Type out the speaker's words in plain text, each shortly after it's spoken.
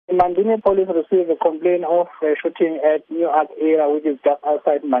Mandeni police received a complaint of shooting at New Ark area, which is just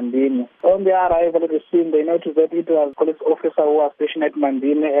outside Mandeni. On their arrival at the scene, they noticed that it was a police officer who was stationed at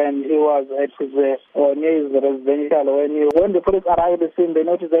Mandeni, and he was at his near his residential. When the police arrived at the scene, they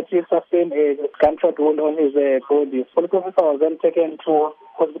noticed that he sustained a gunshot wound on his body. Police officer was then taken to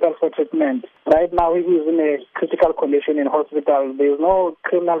hospital for treatment. Right now, he is in a critical condition in hospital. There is no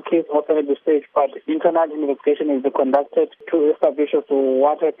criminal case open at the stage, but internal investigation is conducted to establish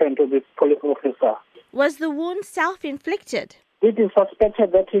what happened to this police officer. Was the wound self-inflicted? It is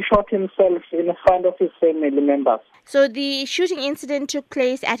suspected that he shot himself in front of his family members. So the shooting incident took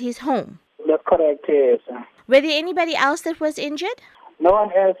place at his home? That's correct, yes. Were there anybody else that was injured? No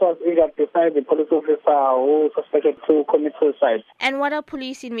one else was injured besides the police officer who suspected to commit suicide. And what are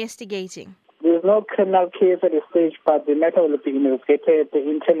police investigating? There is no criminal case at the stage, but the matter will be investigated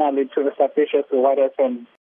internally to establish what happened.